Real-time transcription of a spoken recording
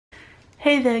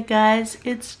Hey there guys,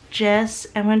 it's Jess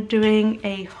and we're doing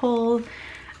a haul.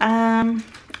 I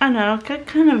don't know, I got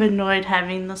kind of annoyed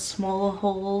having the smaller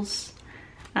hauls.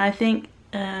 I think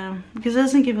because it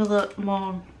doesn't give a lot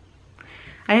more.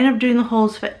 I end up doing the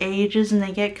hauls for ages and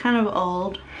they get kind of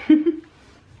old.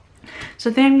 So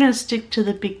I think I'm going to stick to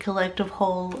the big collective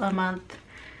haul a month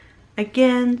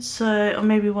again, so or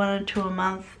maybe 1 or 2 a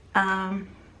month.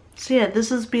 So yeah, this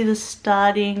will be the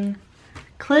starting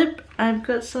clip. I've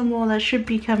got some more that should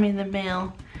be coming in the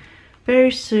mail very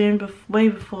soon, way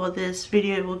before this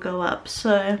video will go up,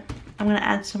 so I'm going to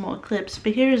add some more clips.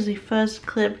 But here is the first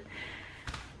clip.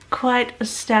 Quite a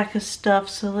stack of stuff,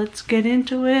 so let's get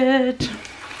into it.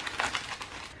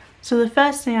 So the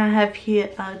first thing I have here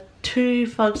are 2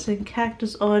 Fox and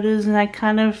Cactus orders, and I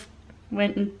kind of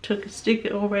went and took a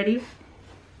sticker already.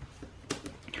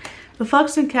 The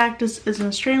Fox and Cactus is an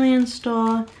Australian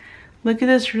store. Look at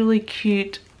this really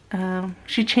cute.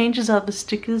 She changes out the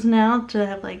stickers now to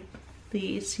have like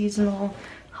the seasonal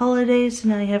holidays.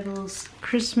 Now you have a little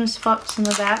Christmas fox on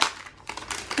the back.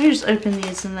 Let me just open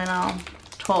these and then I'll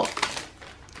talk.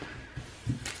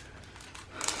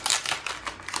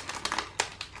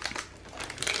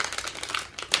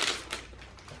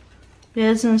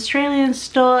 There's an Australian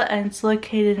store and it's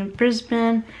located in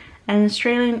Brisbane. And in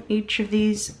Australian, each of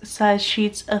these size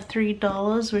sheets are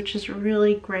 $3, which is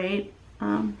really great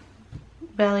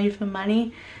value for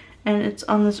money. And it's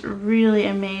on this really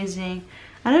amazing,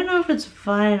 I don't know if it's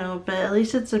vinyl, but at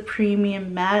least it's a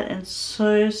premium matte and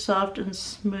so soft and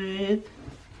smooth.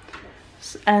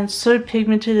 And so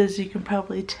pigmented, as you can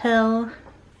probably tell.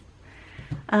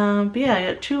 But yeah,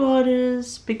 I got 2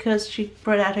 orders because she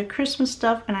brought out her Christmas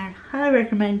stuff, and I highly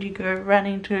recommend you go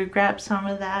running to grab some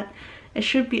of that. It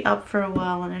should be up for a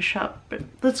while in a shop, but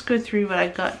let's go through what I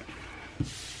got.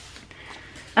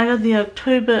 I got the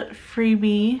October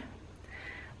freebie,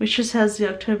 which just has the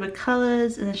October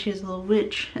colors, and then she has a little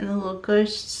witch and the little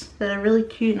ghosts that are really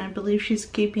cute, and I believe she's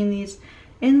keeping these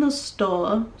in the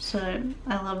store, so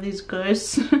I love these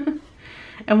ghosts.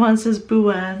 And one says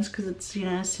Booans because it's, you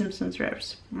know, Simpsons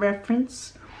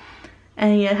reference.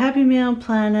 And yeah, Happy Meal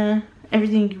planner,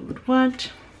 everything you would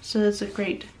want. So that's a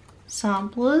great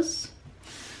samplers.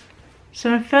 So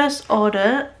my first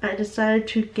order, I decided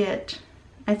to get,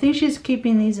 I think she's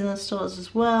keeping these in the stores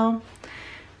as well,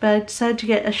 but I decided to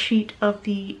get a sheet of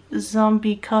the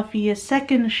zombie coffee, a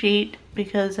second sheet,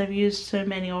 because I've used so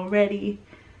many already.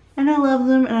 And I love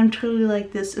them, and I'm totally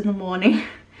like this in the morning.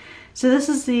 So this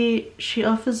is she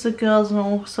offers the girls in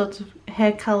all sorts of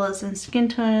hair colors and skin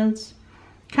tones.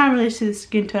 Can't really see the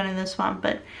skin tone in this one,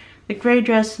 but the grey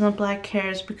dress and the black hair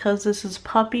is because this is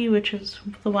Poppy, which is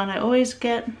the one I always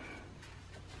get.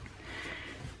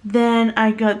 Then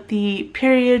I got the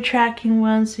period tracking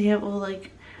one, so you have all like,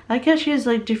 I like how she has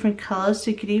like different colors, so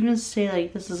you could even say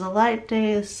like this is a light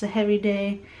day, this is a heavy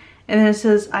day. And then it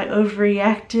says I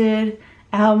overreacted,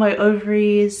 ow my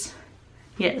ovaries.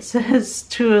 Yeah, so there's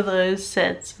 2 of those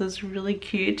sets. That's really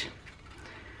cute.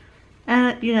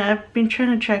 And you know, I've been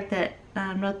trying to track that.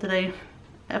 Not that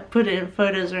I put it in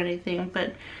photos or anything,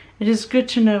 but it is good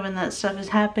to know when that stuff is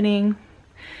happening.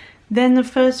 Then the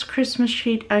first Christmas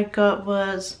sheet I got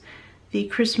was the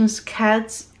Christmas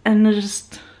cats, and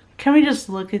can we just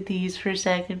look at these for a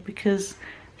second because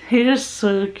they're just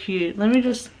so cute. Let me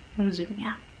zoom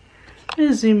in. Let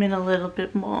me zoom in a little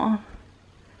bit more.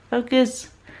 Focus.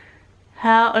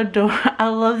 How adorable. I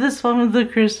love this one with the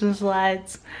Christmas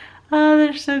lights. Oh,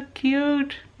 they're so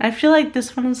cute. I feel like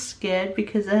this one is scared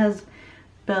because it has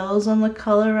bells on the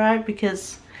collar, right?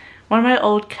 Because one of my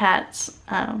old cats,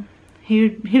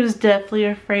 he was definitely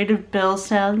afraid of bell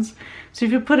sounds. So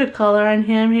if you put a collar on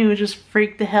him, he would just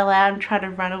freak the hell out and try to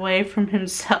run away from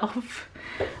himself.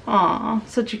 Aw,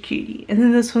 such a cutie. And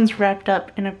then this one's wrapped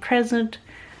up in a present.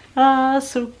 Ah,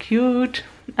 so cute.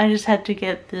 I just had to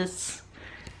get this.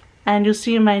 And you'll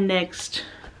see in my next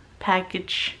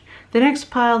package, the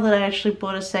next pile, that I actually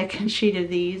bought a second sheet of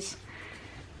these.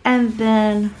 And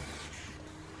then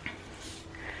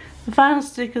the final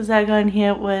stickers I got in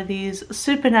here were these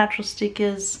Supernatural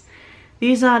stickers.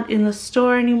 These aren't in the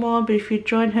store anymore, but if you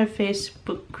join her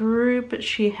Facebook group,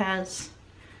 she has,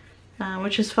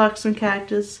 which is Fox and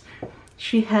Cactus,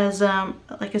 she has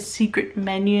like a secret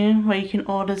menu where you can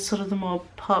order sort of the more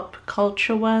pop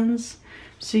culture ones.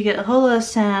 So you get a whole lot of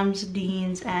Sam's,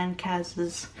 Dean's, and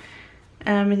Kaz's.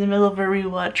 I'm in the middle of a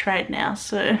rewatch right now,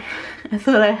 so I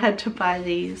thought I had to buy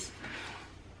these.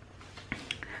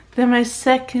 Then my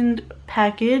second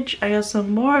package, I got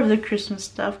some more of the Christmas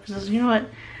stuff because, you know what,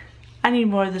 I need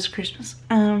more of this Christmas.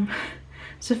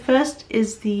 So first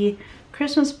is the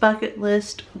Christmas bucket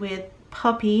list with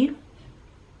Poppy.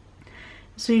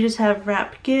 So you just have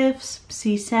wrap gifts,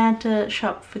 see Santa,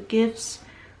 shop for gifts,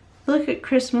 look at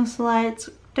Christmas lights,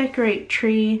 decorate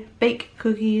tree, bake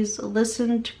cookies,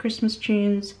 listen to Christmas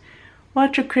tunes,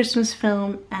 watch a Christmas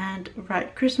film, and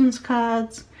write Christmas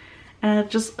cards. And I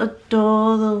just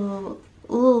adore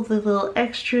all the little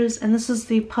extras. And this is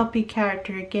the Poppy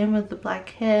character again with the black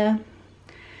hair.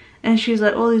 And she's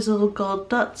like all these little gold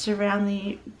dots around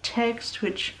the text,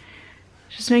 which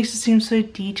just makes it seem so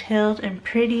detailed and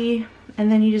pretty.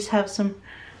 And then you just have some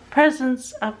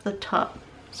presents up the top.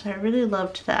 So I really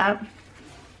loved that.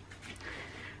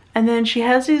 And then she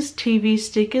has these TV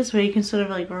stickers where you can sort of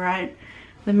like write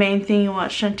the main thing you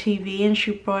watched on TV, and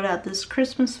she brought out this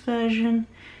Christmas version.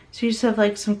 So you just have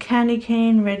like some candy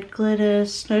cane, red glitter,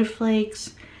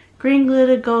 snowflakes, green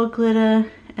glitter, gold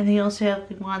glitter, and then you also have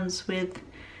the ones with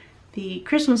the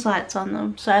Christmas lights on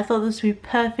them. So I thought this would be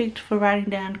perfect for writing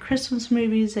down Christmas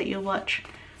movies that you'll watch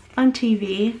on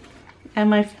TV. And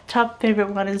my top favorite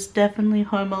one is definitely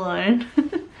Home Alone.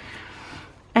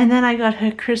 And then I got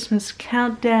her Christmas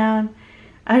countdown.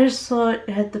 I just thought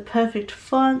it had the perfect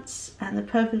fonts and the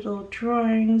perfect little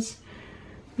drawings.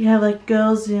 You have like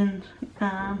girls in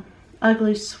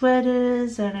ugly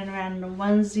sweaters and in a random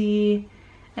onesie,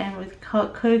 and with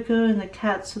hot cocoa and the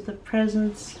cats with the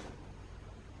presents.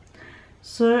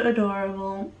 So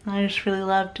adorable. I just really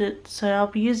loved it. So I'll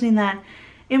be using that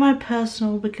in my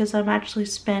personal because I'm actually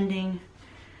spending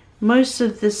most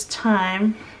of this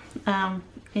time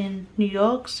in New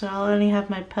York, so I'll only have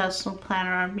my personal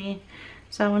planner on me.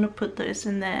 So I want to put those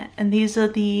in there. And these are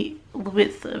the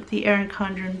width of the Erin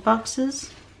Condren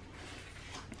boxes.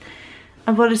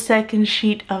 I bought a second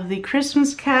sheet of the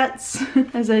Christmas cats,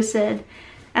 as I said.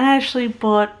 And I actually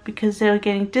bought, because they were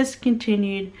getting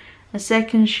discontinued, a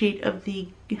second sheet of the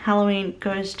Halloween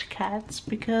ghost cats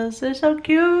because they're so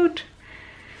cute.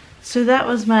 So that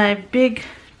was my big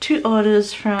 2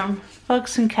 orders from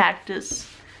Fox&Cactus.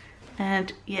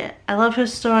 And yeah, I love her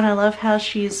store and I love how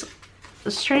she's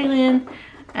Australian,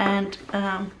 and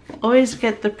always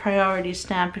get the priority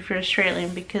stamp if you're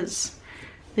Australian because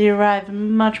they arrive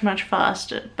much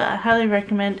faster. But I highly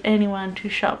recommend anyone to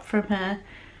shop from her.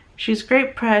 She's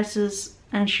great prices,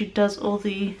 and she does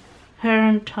her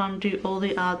and Tom do all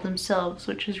the art themselves,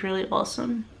 which is really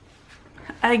awesome.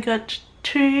 I got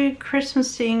 2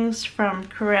 Christmas things from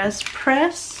Caress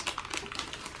Press.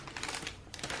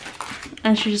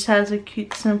 And she just has a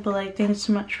cute simple like thanks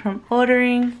so much from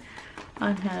ordering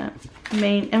on her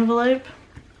main envelope.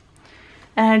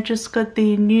 And I just got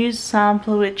the news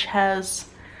sampler, which has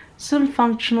some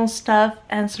functional stuff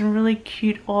and some really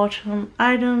cute autumn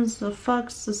items. The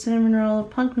fox, the cinnamon roll,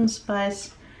 pumpkin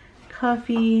spice,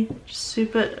 coffee, just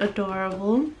super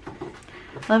adorable.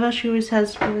 Love how she always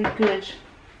has really good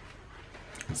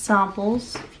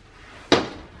samples.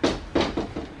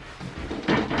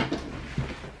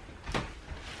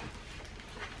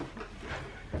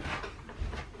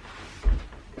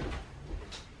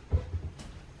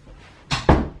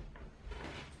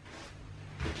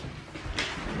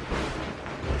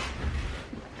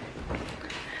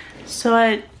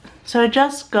 So I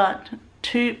just got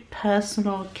 2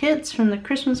 personal kits from the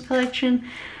Christmas collection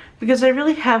because I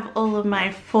really have all of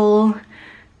my full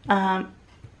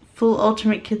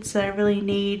ultimate kits that I really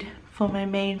need for my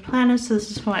main planner. So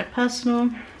this is for my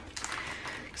personal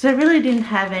because I really didn't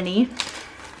have any.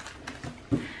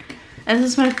 And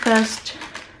this is my first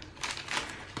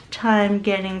time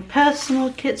getting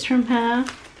personal kits from her.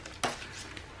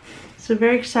 So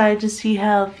very excited to see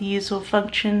how these will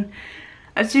function.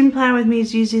 I've seen Plan With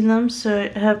Me's using them, so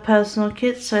her personal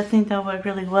kits, so I think they'll work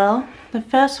really well. The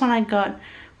first one I got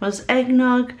was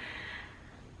eggnog.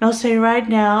 I'll say right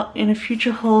now, in a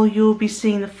future haul, you'll be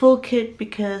seeing the full kit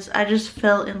because I just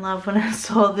fell in love when I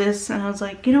saw this and I was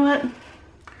like, you know what?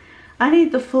 I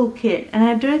need the full kit, and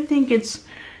I don't think it's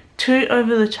too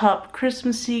over the top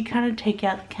Christmassy. Kind of take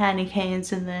out the candy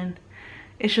canes and then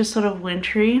it's just sort of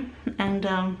wintry.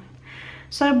 And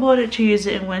so I bought it to use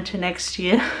it in winter next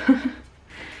year.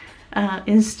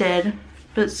 Instead.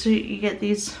 But so you get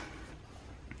these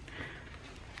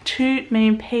 2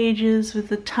 main pages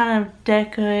with a ton of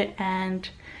deco and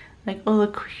like all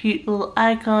the cute little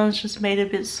icons just made a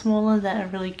bit smaller that are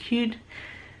really cute.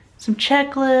 Some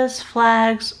checklists,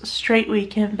 flags, straight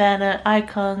weekend banner,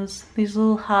 icons, these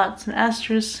little hearts and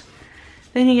asterisks.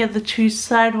 Then you get the 2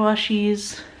 side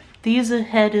washies. These are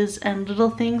headers and little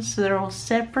things, so they're all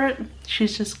separate.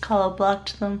 She's just color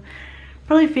blocked them.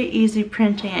 Probably for easy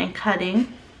printing and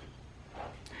cutting.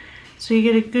 So you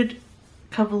get a good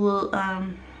couple little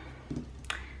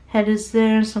headers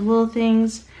there, some little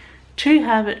things, 2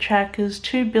 habit trackers,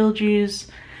 2 bill dues,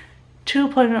 2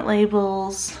 appointment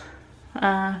labels,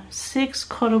 6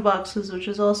 quarter boxes, which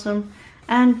is awesome,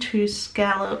 and 2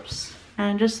 scallops.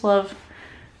 And I just love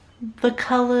the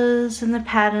colors and the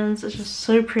patterns. It's just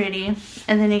so pretty.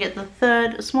 And then you get the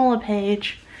third smaller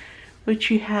page, which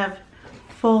you have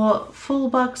 4 full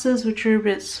boxes, which are a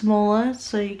bit smaller,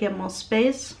 so you get more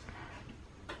space.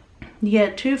 You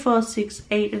get 2, 4, 6,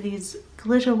 8 of these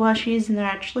glitter washies, and they're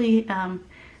actually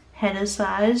header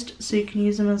sized, so you can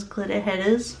use them as glitter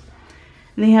headers.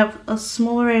 And they have a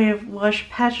small array of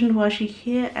patterned washi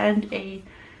here, and a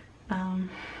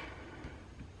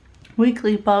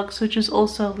weekly box, which is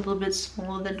also a little bit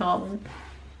smaller than normal.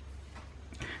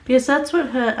 Because that's what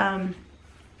her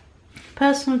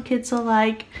personal kits are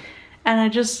like. And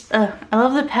I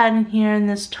love the pattern here in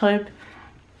this taupe.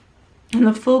 And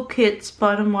the full kit's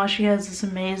bottom washi has this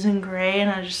amazing grey, and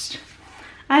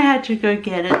I had to go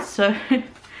get it, so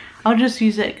I'll just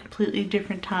use it at completely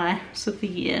different times of the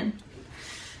year.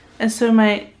 And so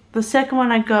the second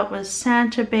one I got was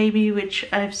Santa Baby, which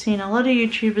I've seen a lot of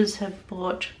YouTubers have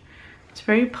bought. It's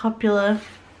very popular,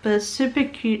 but it's super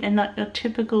cute and not your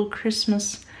typical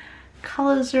Christmas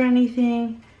colors or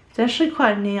anything. It's actually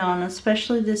quite neon,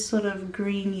 especially this sort of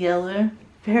green yellow,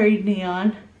 very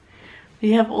neon.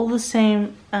 You have all the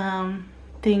same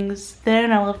things there,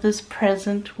 and I love this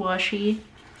present washi.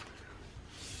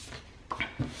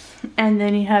 And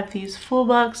then you have these full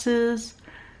boxes,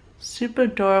 super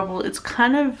adorable. It's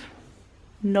kind of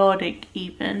Nordic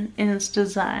even in its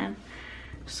design,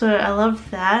 so I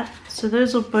love that. So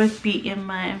those will both be in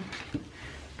my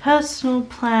personal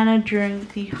planner during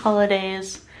the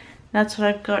holidays. That's what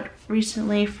I've got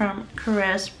recently from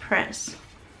Caress Press.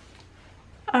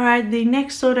 Alright, the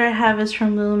next order I have is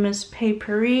from Little Miss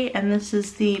Papery, and this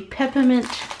is the Peppermint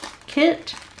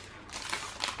kit.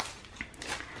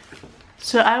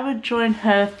 So I would join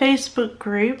her Facebook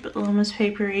group, Little Miss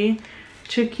Papery,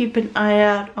 to keep an eye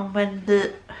out on when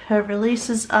her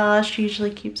releases are. She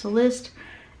usually keeps a list,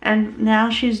 and now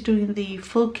she's doing the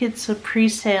full kits of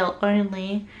pre-sale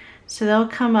only. So they'll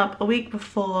come up a week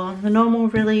before the normal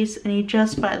release, and you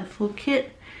just buy the full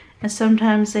kit. And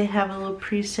sometimes they have a little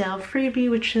pre-sale freebie,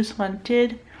 which this one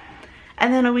did.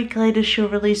 And then a week later she'll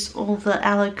release all the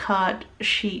a la carte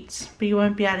sheets, but you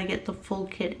won't be able to get the full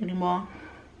kit anymore.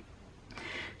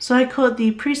 So I caught the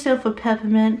pre-sale for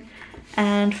Peppermint,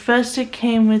 and first it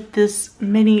came with this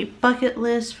mini bucket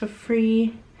list for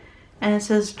free. And it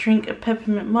says drink a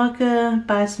peppermint mocha,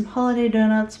 buy some holiday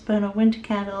donuts, burn a winter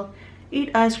candle, eat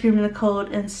ice cream in the cold,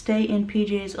 and stay in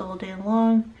PJs all day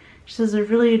long. She says a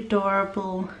really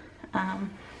adorable,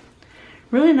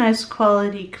 really nice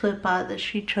quality clip art that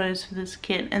she chose for this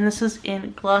kit. And this is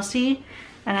in glossy,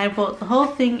 and I bought the whole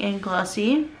thing in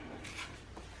glossy.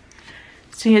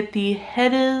 So you get the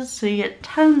headers, so you get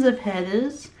tons of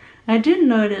headers. I didn't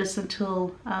notice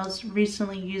until I was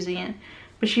recently using it,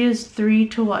 but she has 3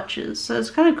 to watches. So it's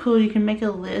kind of cool. You can make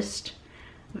a list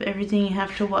of everything you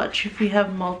have to watch if you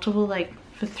have multiple, like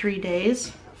for 3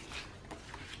 days.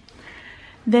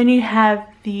 Then you have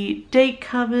the date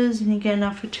covers, and you get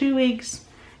enough for 2 weeks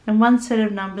and 1 set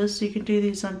of numbers, so you can do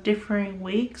these on differing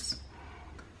weeks.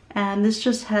 And this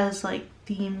just has like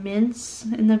the mints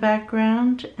in the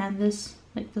background, and this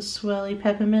like the swirly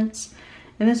peppermints,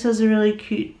 and this has a really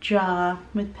cute jar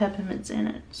with peppermints in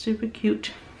it. Super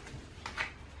cute.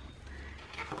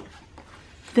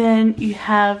 Then you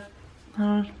have,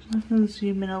 I'm going to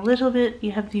zoom in a little bit,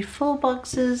 you have the full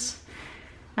boxes.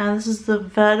 This is the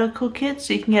vertical kit,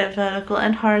 so you can get it vertical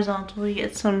and horizontal. You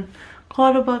get some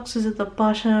quarter boxes at the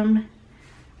bottom,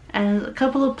 and a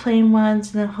couple of plain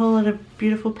ones, and then a whole lot of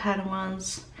beautiful pattern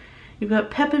ones. You've got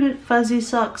peppermint fuzzy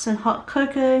socks and hot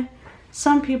cocoa.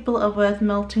 Some people are worth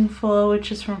melting for,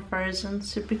 which is from Frozen,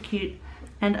 super cute.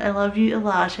 And I love you a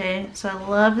latte. So I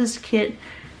love this kit,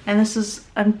 and this is,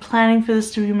 I'm planning for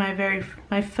this to be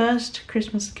my first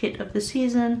Christmas kit of the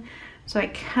season. So I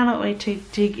cannot wait to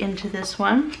dig into this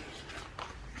one.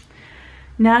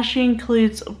 Now she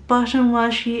includes bottom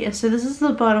washi, and so this is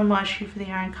the bottom washi for the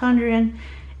Erin Condren.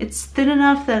 It's thin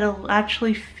enough that it'll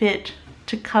actually fit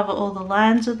to cover all the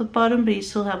lines at the bottom, but you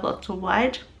still have lots of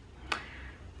white.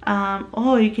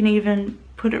 Or you can even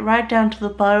put it right down to the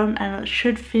bottom, and it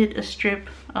should fit a strip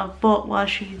of bought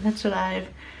washi. That's what I've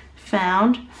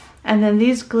found. And then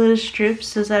these glitter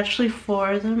strips, there's actually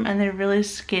 4 of them, and they're really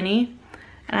skinny.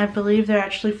 And I believe they're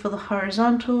actually for the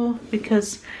horizontal,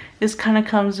 because this kind of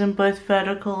comes in both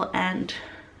vertical and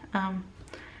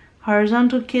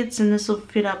horizontal kits, and this will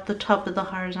fit up the top of the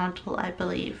horizontal, I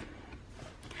believe.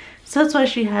 So that's why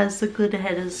she has the glitter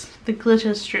headers, the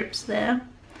glitter strips there.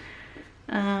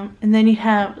 And then you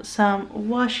have some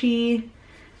washi.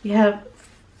 You have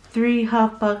 3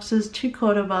 half boxes, 2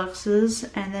 quarter boxes,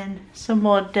 and then some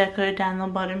more deco down the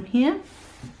bottom here.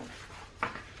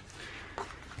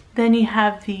 Then you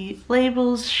have the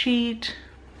labels sheet.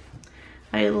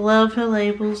 I love her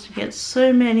labels. You get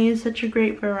so many, such a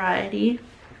great variety.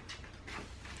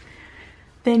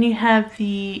 Then you have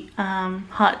the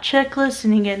heart checklist,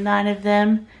 and you get 9 of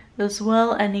them as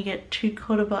well, and you get 2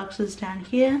 quarter boxes down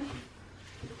here.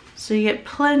 So you get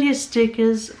plenty of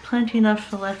stickers, plenty enough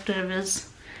for leftovers.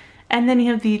 And then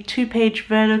you have the 2-page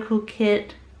vertical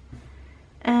kit.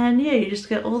 And yeah, you just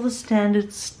get all the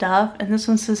standard stuff. And this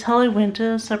one says Hello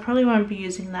Winter, so I probably won't be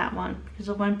using that one because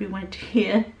it won't be winter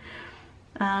here.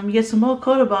 You get some more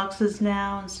quarter boxes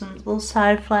now and some little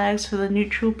side flags for the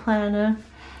neutral planner.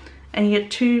 And you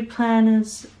get 2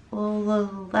 planners, all the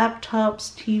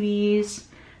laptops, TVs,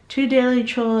 2 daily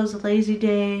chores, a lazy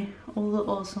day, all the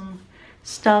awesome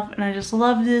stuff. And I just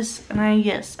love this. And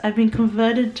yes, I've been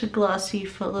converted to glossy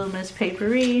for Little Miss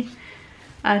Papery.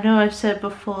 I know I've said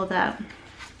before that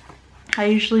I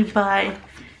usually buy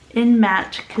in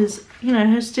matte because, you know,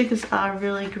 her stickers are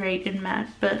really great in matte.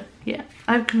 But yeah,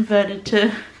 I've converted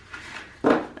to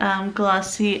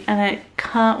glossy, and I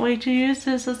can't wait to use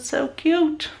this. It's so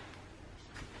cute.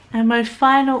 And my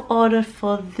final order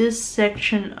for this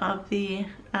section of the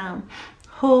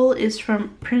haul is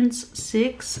from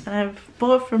PrintsVI, and I've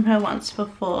bought from her once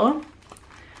before.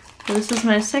 So this is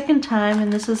my second time,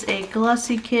 and this is a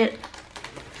glossy kit.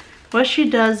 What she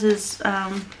does is,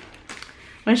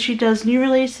 when she does new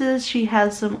releases, she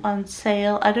has them on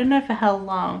sale. I don't know for how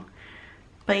long,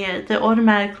 but yeah, they're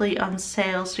automatically on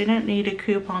sale, so you don't need a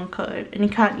coupon code, and you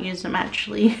can't use them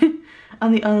actually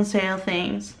on the on sale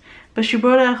things. But she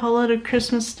brought out a whole lot of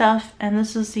Christmas stuff, and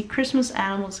this is the Christmas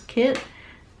Animals kit.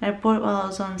 I bought it while I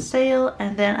was on sale,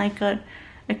 and then I got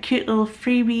a cute little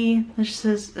freebie which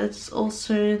says it's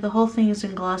also, the whole thing is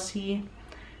in glossy.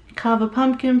 Carve a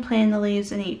pumpkin, play in the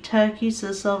leaves, and eat turkey. So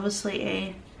this is obviously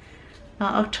a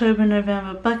October,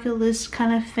 November bucket list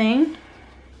kind of thing.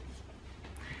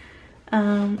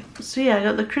 So yeah, I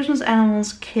got the Christmas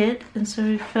Animals kit, and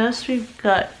so first we've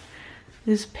got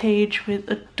this page with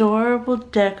adorable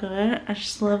deco. I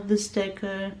just love this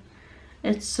deco.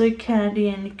 It's so candy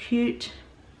and cute.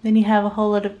 Then you have a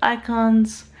whole lot of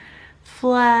icons,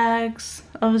 flags.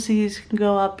 Obviously these can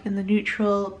go up in the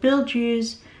neutral. Build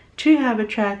use, 2 habit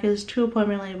trackers, 2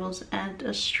 appointment labels, and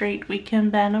a straight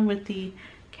weekend banner with the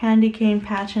candy cane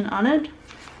pattern on it.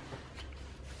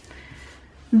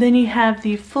 Then you have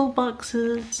the full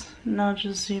boxes, and I'll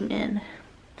just zoom in,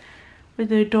 with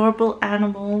the adorable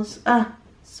animals. Ah,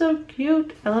 so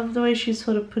cute. I love the way she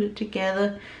sort of put it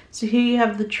together. So here you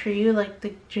have the tree, like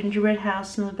the gingerbread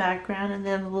house in the background, and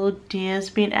then the little deer's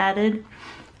been added.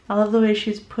 I love the way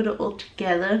she's put it all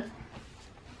together.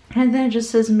 And then it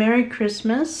just says Merry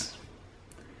Christmas.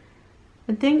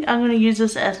 I think I'm going to use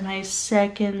this as my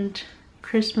second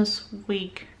Christmas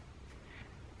week.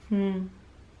 I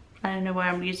don't know where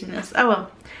I'm using this. Oh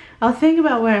well, I'll think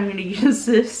about where I'm going to use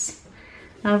this.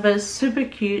 But it's super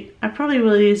cute. I probably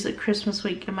will use it Christmas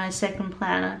week in my second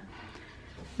planner.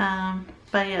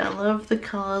 But yeah, I love the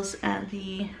colors and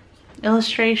the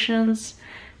illustrations.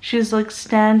 She has like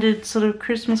standard sort of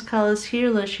Christmas colors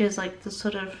here. Though she has like the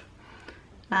sort of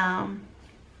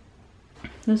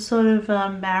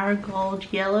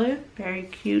marigold yellow. Very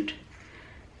cute.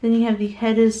 Then you have the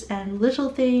headers and little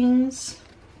things.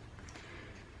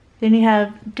 Then you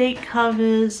have date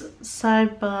covers,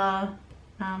 sidebar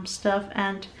stuff,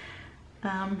 and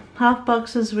half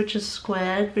boxes which is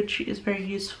squared, which is very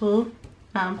useful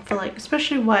for like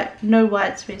especially no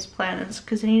white space planners,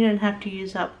 because then you don't have to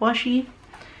use up washi.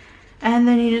 And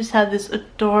then you just have this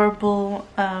adorable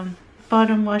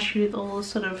bottom washi with all the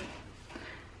sort of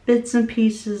bits and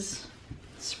pieces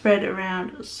spread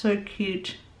around. It's so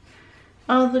cute.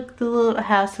 Oh look, the little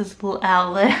house has a little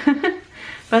owl there.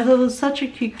 But I thought it was such a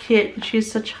cute kit. She has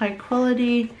such high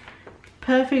quality,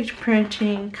 perfect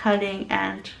printing, cutting,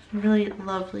 and really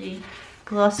lovely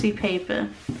glossy paper.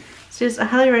 So yes, I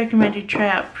highly recommend you try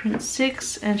out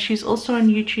PrintsVI, and she's also on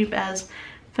YouTube as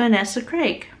Vanessa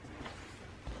Craig.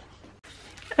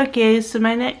 Okay, so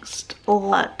my next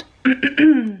lot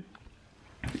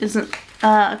is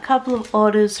a couple of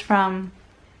orders from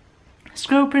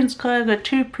Scribble Prints Co. I got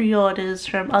 2 pre-orders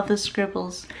from other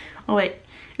scribbles. Oh wait,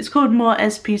 it's called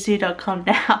morespc.com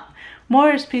now.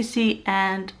 More SPC,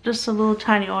 and just a little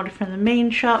tiny order from the main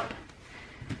shop.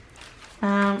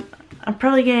 I'm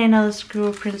probably getting another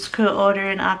Scribble Prints Co.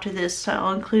 order in after this, so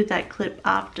I'll include that clip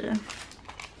after.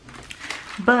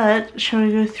 But shall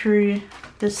we go through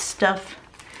this stuff?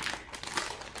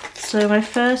 So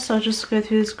I'll just go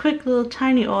through this quick little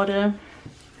tiny order.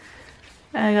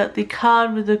 I got the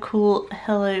card with the cool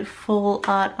Hello Fall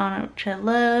art on it, which I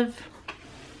love.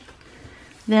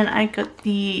 Then I got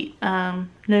the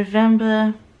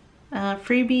November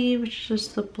freebie, which is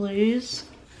just the blues.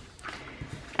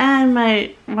 And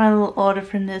my little order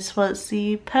from this was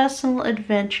the personal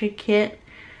adventure kit.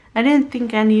 I didn't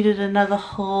think I needed another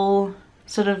whole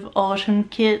sort of autumn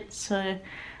kit, so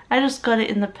I just got it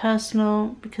in the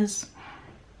personal because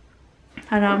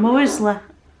I know I'm always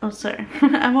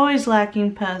I'm always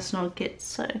lacking personal kits,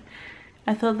 so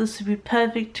I thought this would be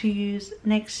perfect to use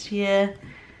next year,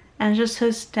 and just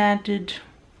her standard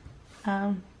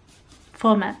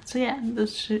format. So yeah,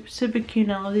 this super cute,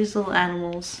 all of these little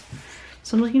animals.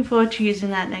 So I'm looking forward to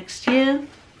using that next year.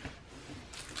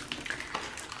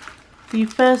 The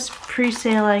first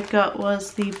pre-sale I got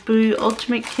was the Boo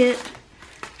Ultimate Kit.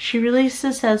 She released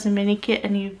this as a mini kit,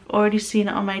 and you've already seen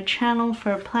it on my channel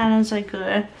for Plan As I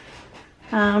Go.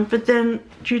 But then,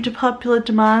 due to popular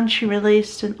demand, she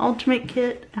released an ultimate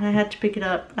kit, and I had to pick it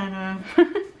up. I know,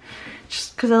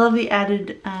 just because I love the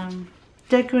added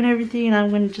deco and everything, and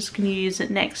I'm just gonna use it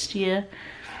next year,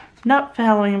 not for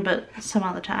Halloween, but some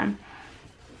other time.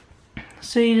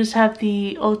 So you just have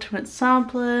the ultimate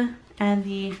sampler and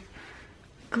the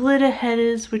glitter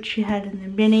headers, which she had in the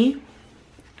mini.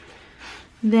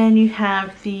 Then you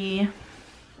have the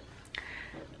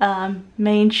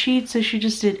main sheet, so she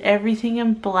just did everything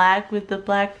in black with the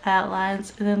black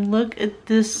outlines. And then look at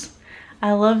this,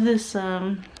 I love this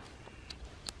deco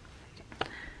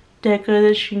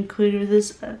that she included with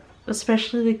this,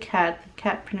 especially the cat. The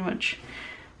cat pretty much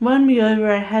won me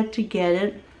over. I had to get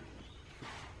it.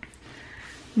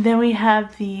 Then we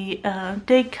have the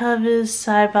date covers,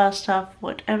 sidebar stuff,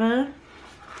 whatever,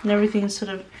 and everything's sort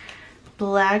of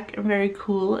black and very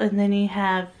cool. And then you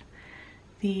have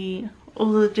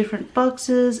all the different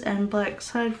boxes and black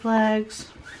side flags.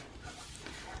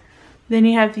 Then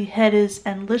you have the headers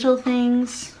and little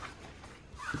things,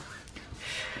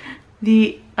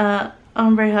 the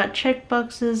ombre heart check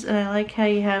boxes, and I like how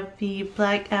you have the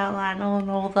black outline on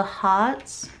all the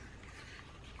hearts.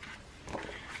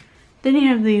 Then you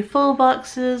have the full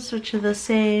boxes, which are the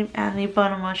same, and the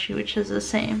bottom washi, which is the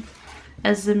same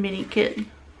as the mini kit.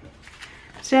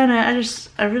 So I know,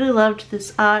 I really loved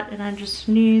this art, and I just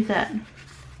knew that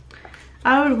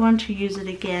I would want to use it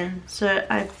again. So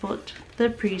I bought the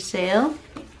pre-sale.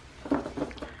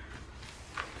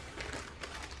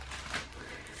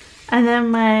 And then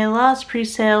my last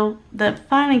pre-sale that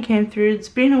finally came through, it's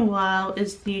been a while,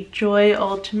 is the Joy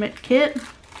Ultimate Kit.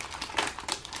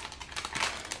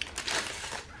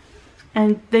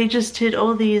 And they just did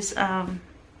all these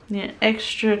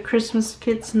extra Christmas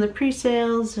kits in the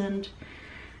pre-sales, and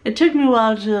it took me a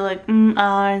while to like, and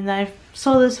I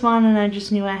saw this one and I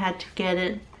just knew I had to get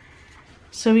it.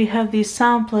 So we have the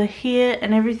sampler here,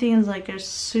 and everything is like a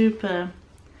super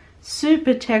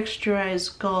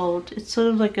texturized gold. It's sort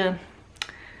of like a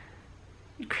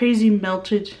crazy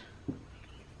melted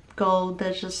gold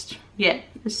that's just, yeah,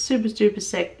 it's super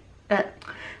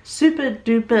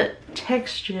duper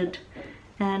textured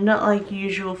and not like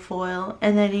usual foil.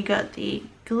 And then you got the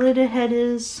glitter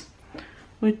headers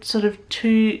with sort of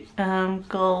two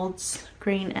golds,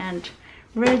 green and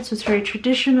red, so it's very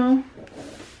traditional.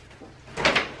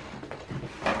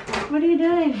 What are you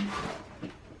doing?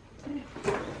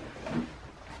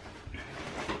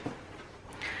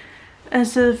 And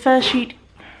so the first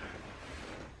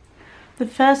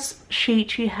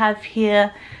sheet you have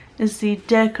here is the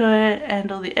deco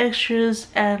and all the extras,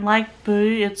 and like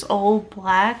Boo, it's all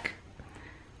black.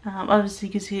 Obviously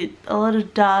you can see a lot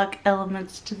of dark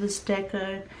elements to this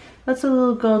deco. Lots of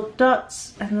little gold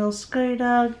dots and a little sky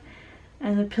dog,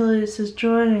 and the pillow says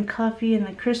joy and coffee and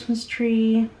the Christmas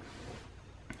tree,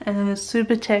 and then the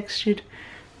super textured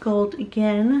gold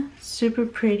again, super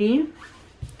pretty.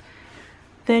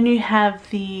 Then you have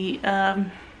the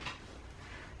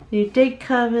date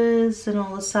covers and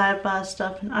all the sidebar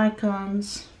stuff and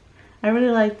icons. I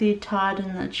really like the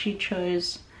tartan that she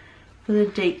chose for the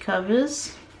date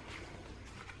covers.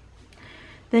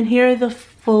 Then here are the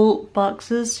full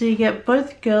boxes, so you get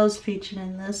both girls featured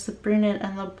in this, the brunette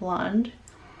and the blonde.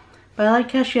 But I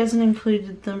like how she hasn't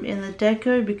included them in the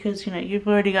deco because, you know, you've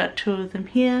already got two of them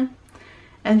here.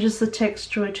 And just the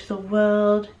text joy to the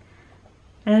world.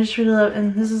 And I just really love,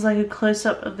 and this is like a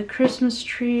close-up of the Christmas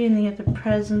tree, and then you have the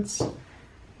presents.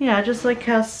 Yeah, I just like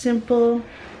how simple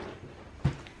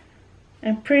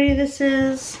and pretty this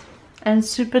is, and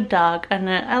super dark. And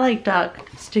I like dark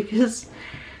stickers.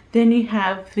 Then you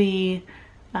have the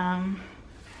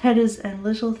headers and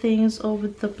little things, all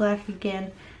with the black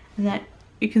again, and that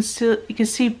you can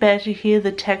see better here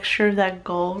the texture of that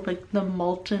gold, like the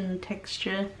molten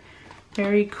texture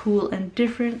Very cool and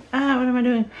different. Ah, what am I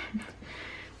doing?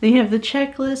 Then you have the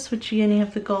checklist, which again you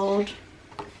have the gold.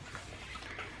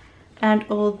 And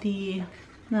all the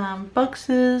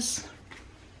boxes.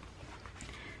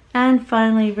 And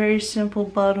finally, very simple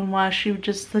bottom washi with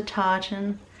just the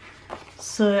tartan.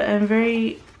 So I'm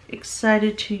very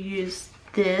excited to use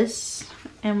this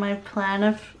in my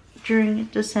planner during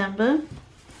December.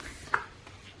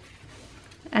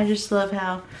 I just love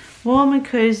how warm and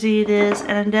cozy it is,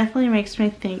 and it definitely makes me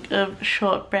think of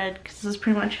shortbread, because this is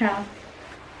pretty much how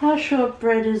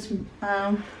shortbread is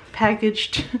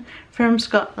packaged from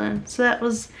Scotland. So that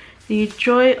was the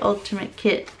Joy Ultimate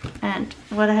Kit and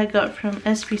what I had got from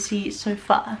SPC so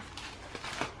far.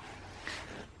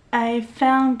 I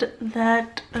found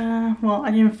that, well,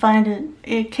 I didn't find it.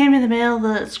 It came in the mail,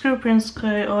 the Scribble Prints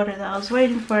Co. order that I was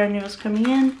waiting for. I knew it was coming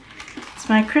in. It's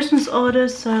my Christmas order,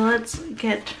 so let's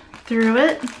get through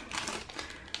it.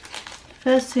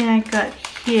 First thing I got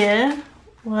here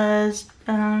was,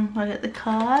 I got the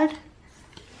card.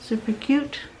 Super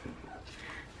cute.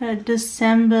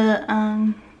 December,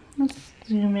 let's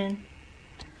zoom in.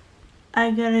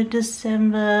 I got a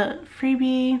December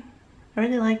freebie. I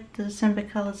really like the December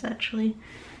colors actually.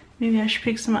 Maybe I should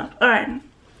pick some up. Alright,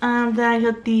 then I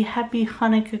got the Happy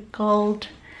Hanukkah Gold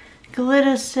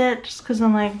glitter set, just because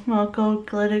I'm like, well, gold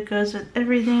glitter goes with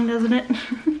everything, doesn't it?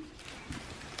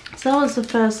 So that was the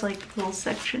first like little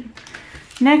section.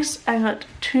 Next I got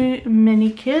 2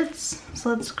 mini kits, so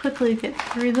let's quickly get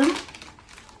through them.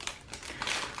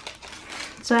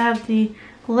 So I have the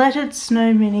Lettered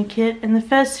Snow mini kit, and the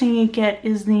first thing you get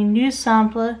is the new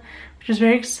sampler, which is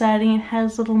very exciting. It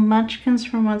has little munchkins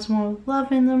from Once More with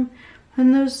Love in them,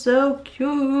 and they're so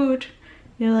cute.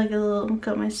 You're like a little,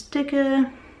 got my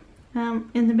sticker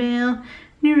in the mail,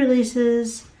 new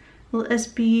releases, little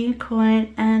SB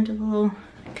coin, and a little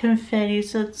confetti,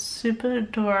 so it's super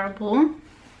adorable.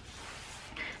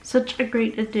 Such a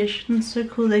great addition, so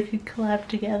cool they could collab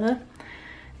together.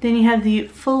 Then you have the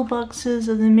full boxes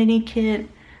of the mini kit.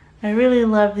 I really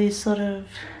love these sort of,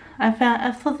 I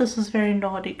thought this was very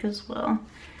Nordic as well.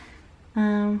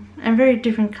 And very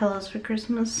different colors for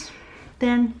Christmas.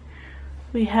 Then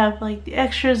we have like the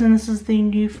extras, and this is the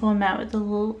new format with the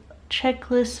little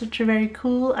checklists, which are very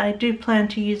cool. I do plan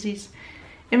to use these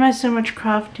in my So Much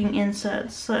Crafting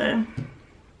inserts, so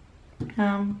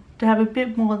to have a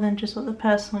bit more than just what the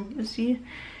personal gives you.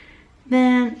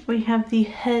 Then we have the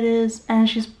headers, and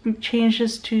she's changed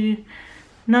this to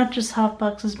not just half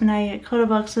boxes, but now you get quarter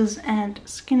boxes and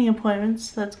skinny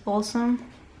appointments. That's awesome.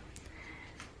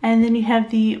 And then you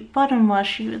have the bottom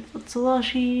washi with lots of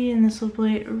washi, and this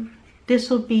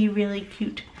will be really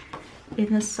cute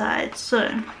in the side.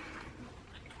 So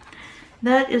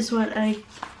that is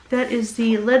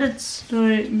the Lettered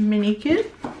Snow mini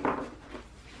kit.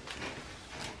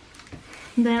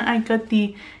 Then I got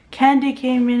the Candy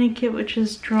Cane mini kit, which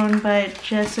is drawn by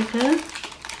Jessica,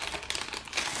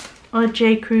 or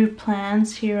J Crew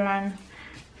Plans, here on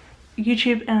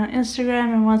YouTube and on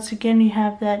Instagram. And once again you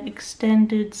have that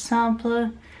extended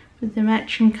sampler with the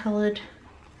matching colored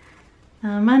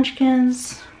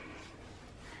munchkins.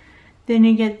 Then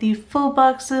you get the full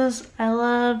boxes. I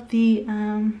love the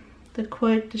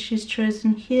quote that she's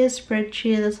chosen here: spread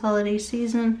cheer this holiday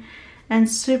season. And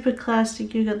super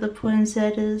classic, you got the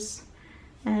poinsettias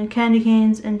and candy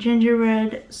canes and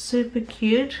gingerbread. Super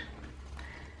cute.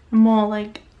 More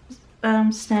like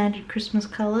standard Christmas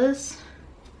colors.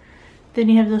 Then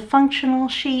you have the functional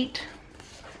sheet,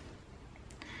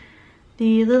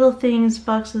 the little things,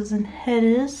 boxes and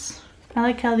headers. I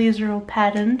like how these are all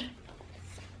patterned.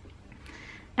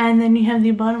 And then you have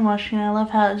the bottom washi, and I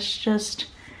love how it's just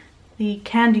the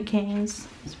candy canes.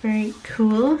 It's very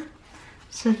cool.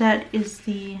 So that is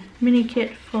the mini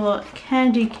kit for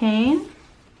Candy Cane,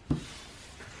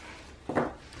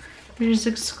 which is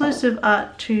exclusive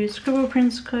art to Scribble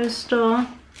Prints Co. store.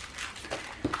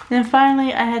 Then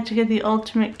finally I had to get the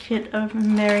ultimate kit of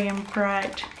Merry and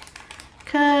Bright,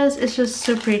 because it's just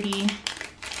so pretty.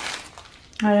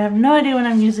 I have no idea when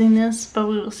I'm using this, but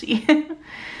we will see.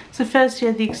 So first you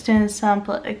have the extended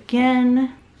sampler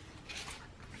again.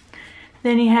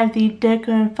 Then you have the deco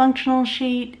and functional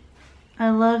sheet. I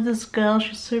love this girl,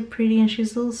 she's so pretty, and she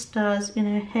has little stars in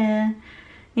her hair. And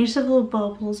you just have little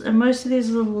bubbles, and most of these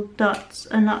little dots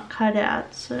are not cut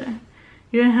out, so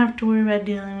you don't have to worry about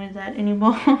dealing with that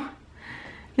anymore.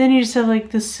 Then you just have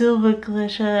like the silver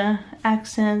glitter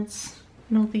accents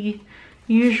and all the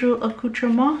usual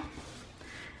accoutrement.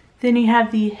 Then you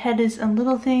have the headers and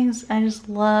little things. I just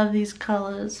love these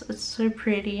colors, it's so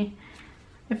pretty.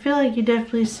 I feel like you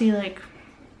definitely see like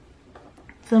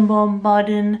the more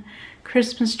modern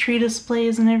Christmas tree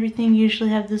displays and everything usually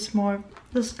have this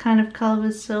kind of color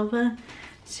with silver.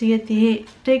 So you get the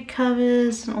date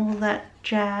covers and all that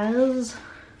jazz.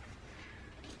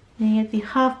 Then you get the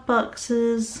half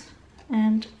boxes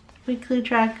and weekly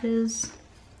trackers.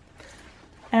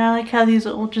 And I like how these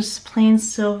are all just plain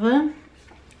silver.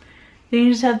 Then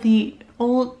you just have the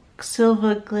all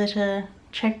silver glitter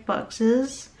check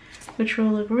boxes, which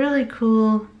will look really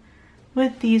cool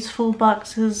with these full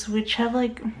boxes, which have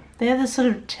like, they have this sort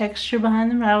of texture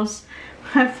behind them. When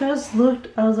I first looked,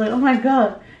 I was like, oh my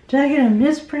god, did I get a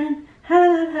misprint? How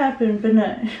did that happen? But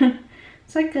no,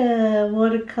 it's like a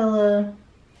watercolor,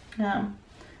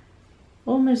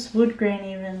 almost wood grain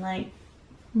even, like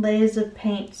layers of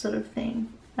paint sort of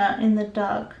thing, in the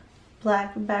dark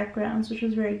black backgrounds, which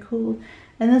is very cool.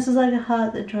 And this is like a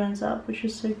heart that joins up, which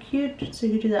is so cute. So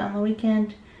you could do that on the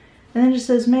weekend. And then it just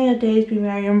says, may your days be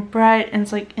merry and bright, and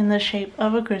it's like in the shape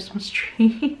of a Christmas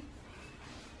tree.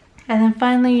 And then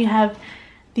finally you have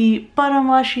the bottom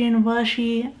washi and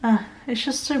washi. It's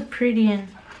just so pretty, and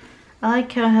I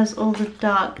like how it has all the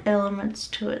dark elements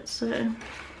to it. So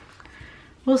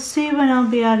we'll see when I'll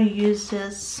be able to use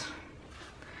this.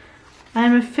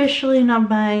 I'm officially not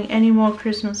buying any more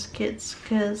Christmas kits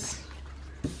because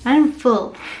I'm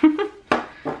full.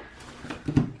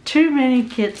 Too many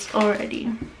kits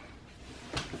already.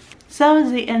 So that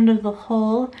was the end of the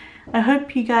haul. I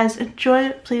hope you guys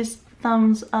enjoyed it. Please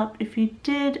thumbs up if you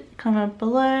did, comment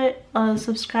below, or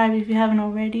subscribe if you haven't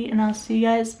already, and I'll see you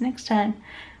guys next time.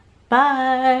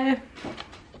 Bye!